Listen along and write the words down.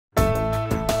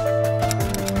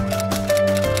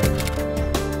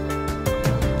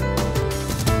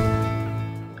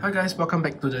Hi guys, welcome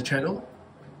back to the channel.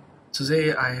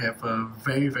 Today I have a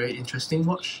very interesting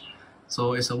watch.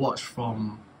 So it's a watch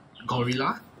from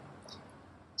Gorilla.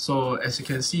 So as you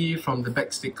can see from the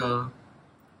back sticker,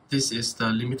 this is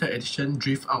the limited edition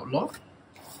Drift Outlaw.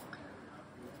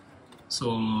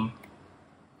 So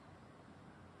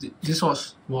this watch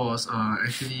was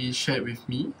actually shared with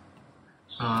me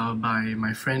by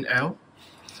my friend L.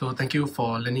 So thank you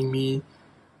for lending me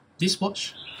this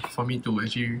watch for me to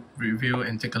actually review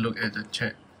and take a look at the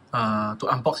to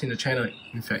unbox in the channel,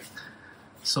 in fact.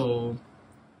 So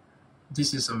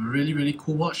this is a really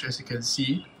cool watch. As you can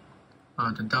see,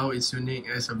 the dial is unique,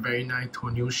 it has a very nice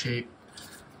tonneau shape.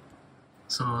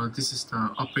 So this is the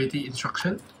operating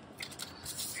instruction.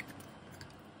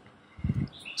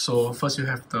 So first you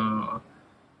have the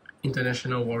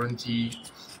international warranty,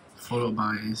 followed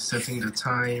by setting the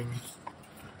time,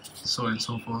 so and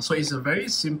so forth. So it's a very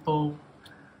simple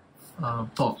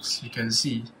box. You can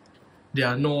see there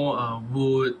are no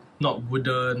wood, not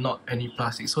wooden, not any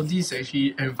plastic. So this is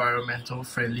actually environmental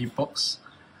friendly box.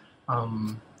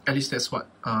 At least that's what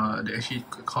they actually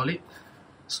call it.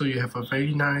 So you have a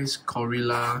very nice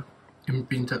Gorilla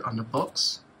imprinted on the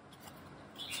box.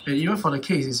 And even for the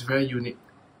case, it's very unique.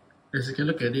 As you can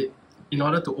look at it, in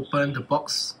order to open the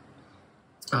box,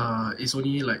 it's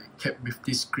only like kept with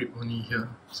this grip only here.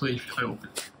 So if I open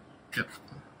it, yeah,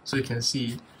 so you can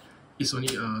see it's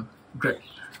only a grab.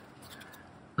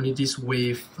 Only this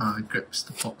wave grabs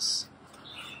the box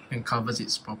and covers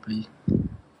it properly.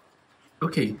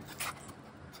 Okay.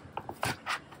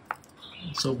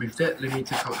 So with that, let me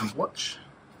take out the watch.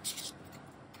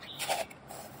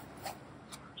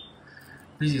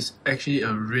 This is actually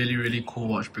a really cool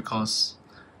watch because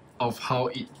of how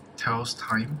it tells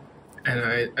time, and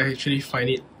I actually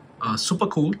find it super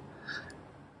cool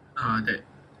that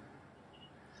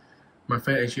my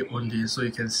friend actually owned this. So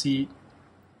you can see,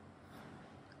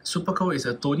 super cool. Is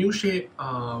a tonneau shape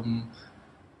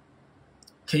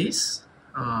case.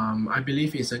 I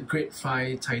believe it's a grade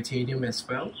 5 titanium as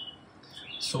well.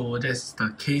 So that's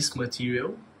the case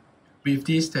material. With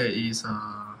this, there is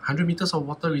 100 meters of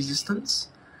water resistance.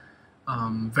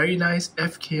 Very nice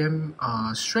FKM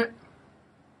strap.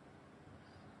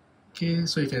 Okay,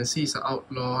 so you can see it's an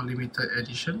Outlaw limited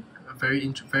edition. A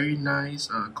very nice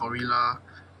Gorilla.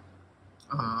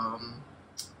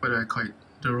 What do I call it?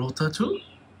 The rotor tool.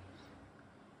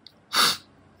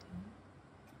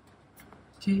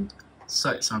 Okay,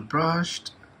 sides are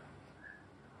brushed.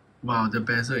 Wow, the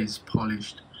bezel is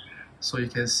polished. So you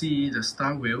can see the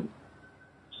star wheel,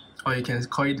 or you can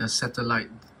call it the satellite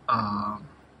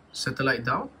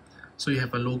dial. So you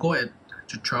have a logo at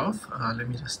the 12. Let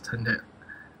me just turn that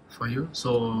for you.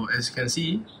 So as you can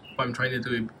see, what I'm trying to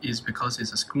do is, because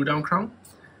it's a screw down crown,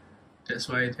 that's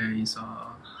why there is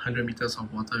 100 meters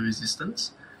of water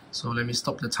resistance. So let me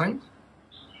stop the time.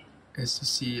 As you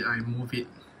see, I move it.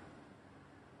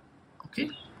 Okay,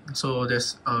 so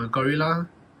there's a Gorilla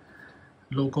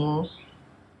logo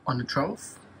on the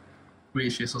 12th,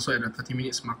 which is also at the 30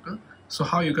 minutes marker. So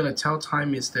how you're gonna tell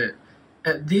time is that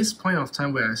at this point of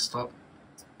time where I stop,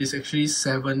 it's actually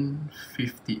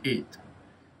 7:58,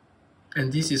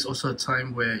 and this is also a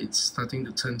time where it's starting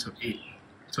to turn to 8.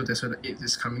 So that's why the 8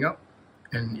 is coming up,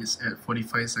 and it's at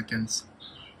 45 seconds.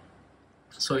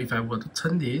 So if I were to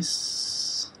turn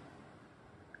this,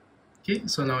 okay,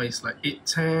 so now it's like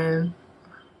 8:10,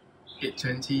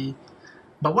 8:20.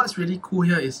 But what's really cool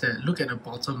here is that look at the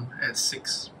bottom at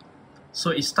 6.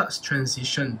 So it starts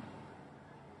transition.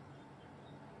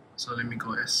 So let me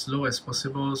go as slow as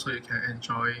possible so you can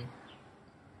enjoy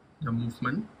the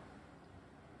movement.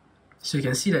 So you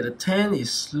can see that the 10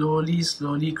 is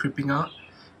slowly creeping up,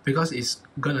 because it's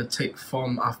gonna take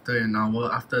form after an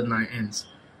hour, after 9 ends.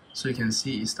 So you can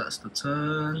see it starts to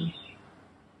turn.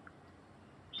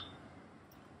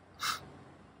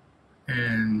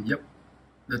 And yep,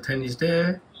 the 10 is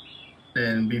there.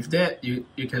 Then with that, you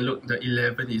can look, the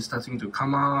 11 is starting to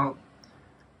come out.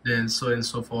 Then so and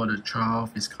so forth, the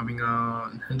 12 is coming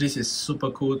out. And this is super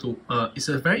cool to it's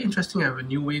a very interesting and a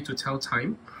new way to tell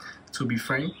time, to be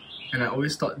frank. And I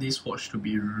always thought this watch to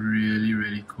be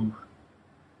really cool.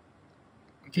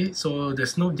 Okay, so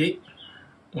there's no date,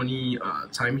 only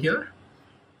time here.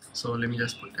 So let me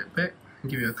just put that back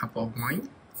and give you a cup of wine.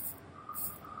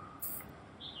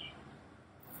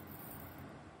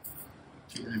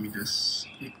 Okay, let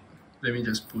me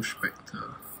just push back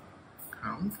the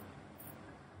crown.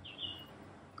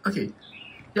 Okay,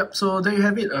 yep, so there you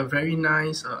have it, a very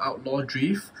nice Outlaw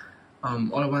Drift.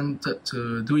 All I wanted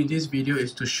to do in this video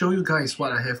is to show you guys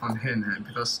what I have on hand,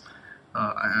 because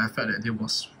I felt that it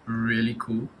was really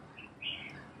cool.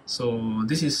 So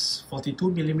this is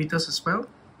 42mm as well.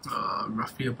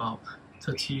 roughly about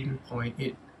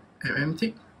 13.8 mm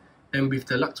thick, and with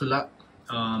the lug to lug,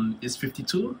 it's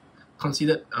 52,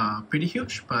 considered pretty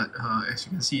huge, but as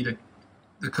you can see,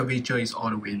 the curvature is all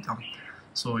the way down,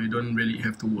 so you don't really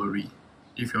have to worry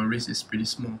if your wrist is pretty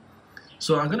small.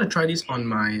 So I'm gonna try this on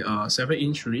my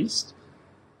 7-inch wrist,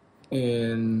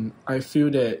 and I feel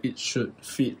that it should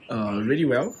fit really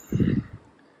well.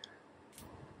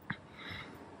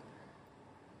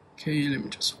 Okay, let me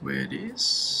just wear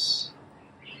this.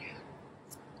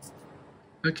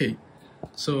 Okay,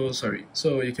 so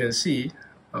you can see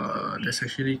there's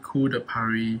actually Coup de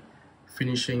Paris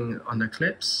finishing on the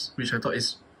clips, which I thought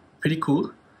is pretty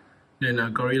cool. Then a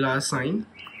gorilla sign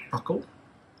buckle,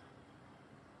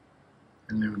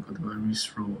 and then we go to a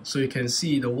wrist roll. So you can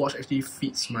see the watch actually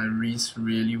fits my wrist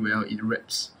really well. It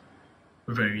wraps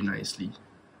very nicely.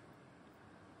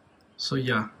 So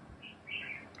yeah,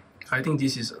 I think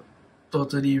this is a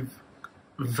totally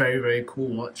very cool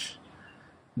watch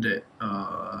that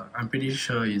I'm pretty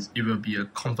sure it will be a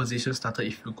conversation starter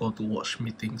if you go to watch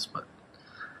meetings. But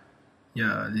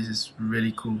yeah, this is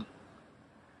really cool.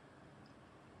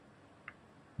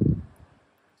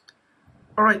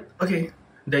 Alright, okay,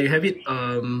 there you have it.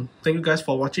 Thank you guys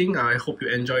for watching. I hope you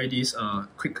enjoy this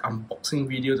quick unboxing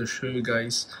video to show you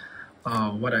guys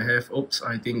what I have. Oops,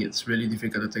 I think it's really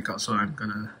difficult to take out, so I'm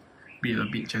gonna be a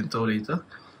bit gentle later.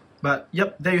 But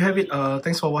yep, there you have it.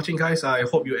 Thanks for watching, guys. I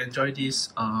hope you enjoyed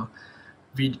this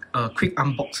quick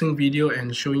unboxing video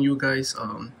and showing you guys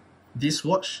this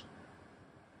watch.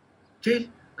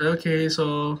 Okay,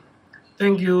 so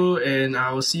thank you, and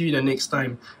I'll see you in the next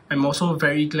time. I'm also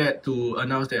very glad to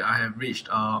announce that I have reached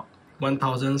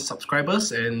 1,000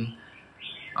 subscribers, and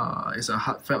it's a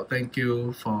heartfelt thank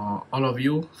you for all of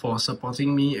you for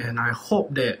supporting me, and I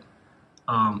hope that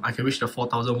I can reach the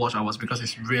 4,000 watch hours, because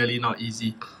it's really not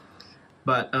easy.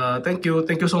 But thank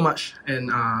you so much,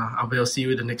 and I will see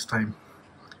you the next time.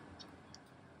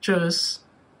 Cheers!